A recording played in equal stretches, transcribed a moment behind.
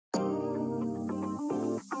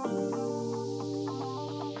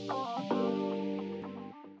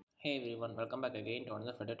Hey everyone, welcome back again to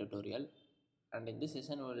another Flutter tutorial. And in this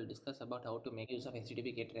session, we will discuss about how to make use of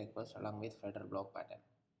HTTP GET request along with Flutter Bloc pattern.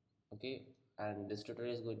 Okay, and this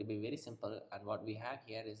tutorial is going to be very simple. And what we have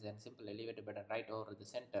here is a simple elevator button right over the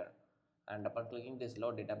center. And upon clicking this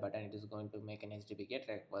load data button, it is going to make an HTTP GET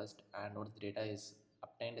request. And once the data is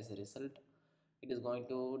obtained as a result, it is going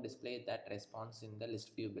to display that response in the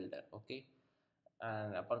list view builder. Okay,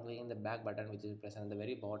 and upon clicking the back button, which is present at the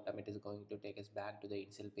very bottom, it is going to take us back to the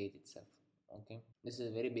initial page itself. Okay, this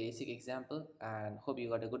is a very basic example and hope you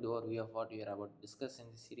got a good overview of what we are about to discuss in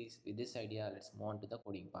this series. With this idea, let's move on to the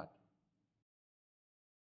coding part.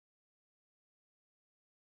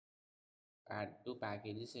 Add two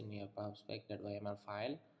packages in your pubspec.yml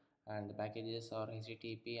file, and the packages are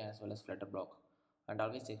http as well as Flutter Bloc. And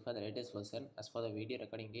always check for the latest version. As for the video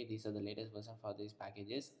recording date, these are the latest version for these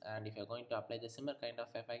packages, and if you're going to apply the similar kind of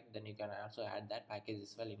effect, then you can also add that package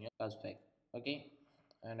as well in your pubspec. Okay,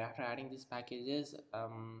 and after adding these packages,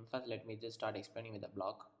 first let me just start explaining with the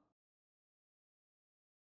block.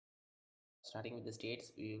 Starting with the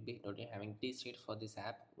states, we will be totally having three states for this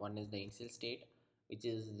app. One is the initial state, which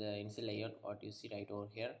is the initial layout, what you see right over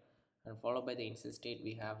here, and followed by the initial state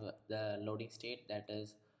we have the loading state, that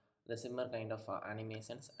is the similar kind of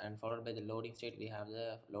animations, and followed by the loading state we have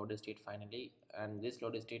the loaded state finally. And this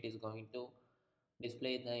loaded state is going to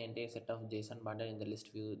display the entire set of JSON bundle in the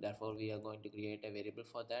list view. Therefore we are going to create a variable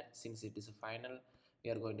for that. Since it is a final,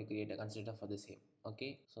 we are going to create a constructor for the same.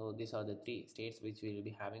 Okay, so these are the three states which we will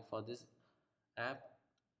be having for this app.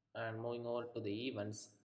 And moving over to the events,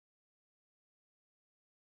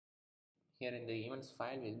 here in the events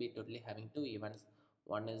file we'll be totally having two events.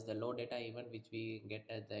 One is the load data event, which we get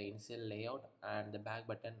at the initial layout, and the back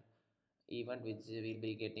button event, which we'll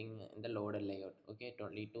be getting in the loaded layout. Okay,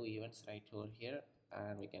 totally two events right over here,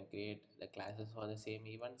 and we can create the classes for the same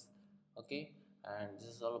events. Okay, and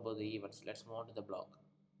this is all about the events. Let's move on to the block.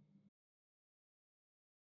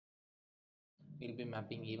 We'll be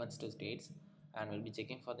mapping events to states, and we'll be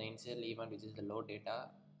checking for the initial event, which is the load data.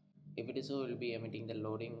 If it is so, we'll be emitting the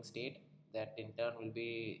loading state, that in turn will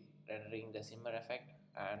be rendering the simmer effect,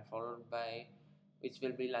 and followed by which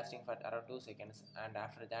will be lasting for around 2 seconds. And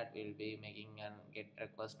after that we'll be making an get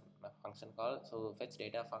request function call. So fetch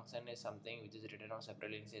data function is something which is written on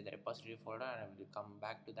separately inside the repository folder, and I will come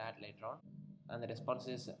back to that later on. And the response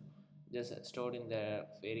is just stored in the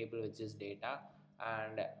variable which is data.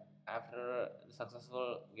 And after the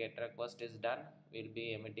successful get request is done, we'll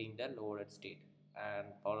be emitting the loaded state and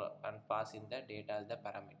follow and pass in the data as the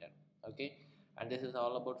parameter. Okay, and this is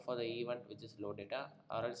all about for the event which is load data.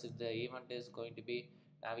 Or else if the event is going to be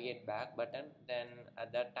navigate back button, then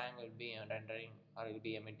at that time we'll be rendering or will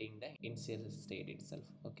be emitting the initial state itself.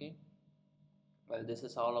 Okay, well, this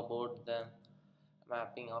is all about the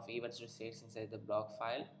mapping of events to states inside the block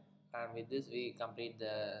file. And with this we complete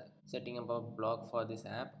the setting up of block for this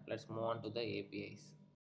app. Let's move on to the APIs.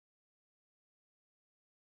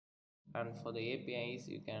 And for the APIs,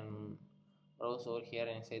 you can browse over here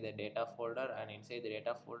inside the data folder, and inside the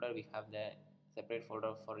data folder we have the separate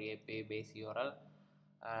folder for API base URL.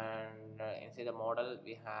 And inside the model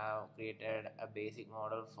we have created a basic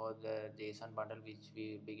model for the JSON bundle, which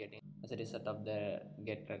we will be getting as a result of the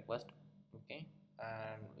get request. Okay,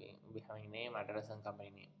 and we having name, address, and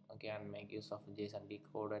company name. Okay, and make use of JSON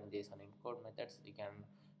decode and JSON encode methods. We can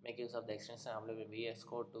make use of the extension available in VS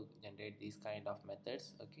Code to generate these kind of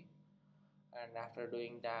methods. Okay, and after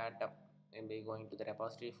doing that, we'll be going to the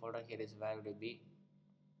repository folder. Here is where we'll be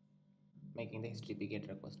making the HTTP GET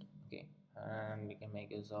request. Okay, and we can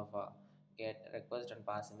make use of GET request and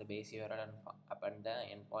pass in the base URL and append the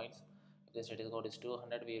endpoints. If the status code is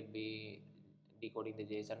 200, we will be decoding the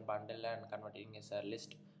JSON bundle and converting as a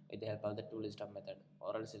list with the help of the toListUp method.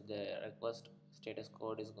 Or else if the request status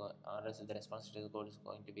code is going, or else if the response status code is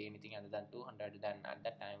going to be anything other than 200, then at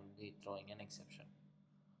that time we'll be throwing an exception.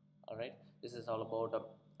 Alright, this is all about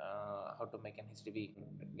how to make an HTTP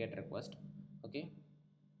GET request. Okay,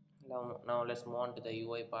 now let's move on to the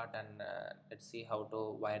UI part, and let's see how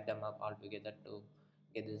to wire them up all together to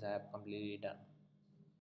get this app completely done.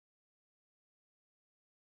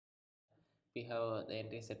 We have the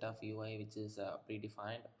entire set of UI which is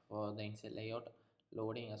predefined for the initial layout,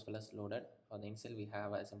 loading as well as loaded. For the initial we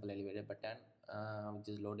have a simple elevator button which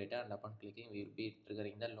is load data, and upon clicking we will be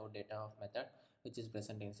triggering the load data of method which is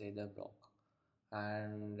present inside the block.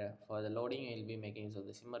 And for the loading we will be making use of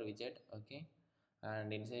the simmer widget. Okay,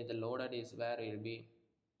 and inside the loaded is where we will be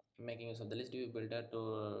making use of the list view builder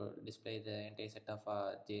to display the entire set of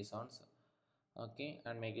JSONs. Okay,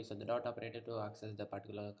 and make use of the dot operator to access the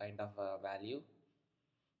particular kind of value.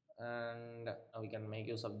 And we can make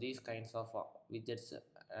use of these kinds of widgets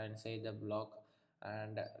inside the block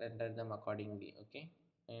and render them accordingly. Okay,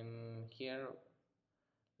 in here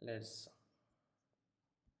let's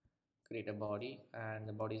create a body, and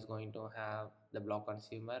the body is going to have the block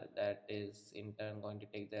consumer that is in turn going to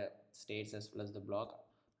take the states as well as the block,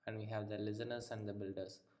 and we have the listeners and the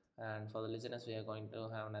builders. And for the listeners we are going to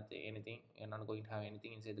have nothing anything, we are not going to have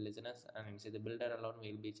anything inside the listeners, and inside the builder alone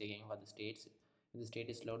we will be checking for the states. If the state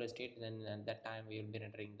is loaded state, then at that time we will be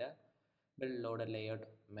rendering the build loader layout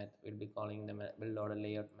method. We'll be calling the build loader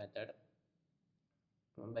layout method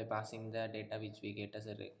by passing the data which we get as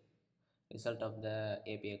a result of the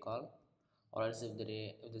API call. Or else if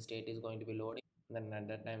the state is going to be loading, then at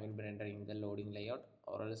that time we'll be rendering the loading layout.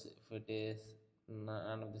 Or else if it is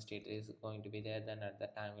none of the state is going to be there, then at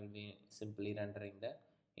that time we'll be simply rendering the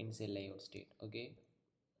inside layout state. Okay,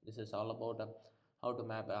 this is all about how to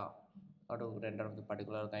map how to render the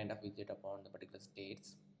particular kind of widget upon the particular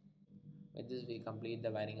states. With this, we complete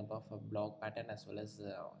the wiring up of a block pattern as well as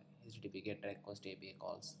HTTP GET request API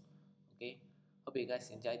calls. Okay, hope you guys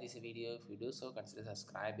enjoy this video. If you do so, consider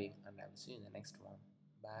subscribing, and I will see you in the next one.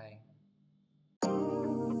 Bye.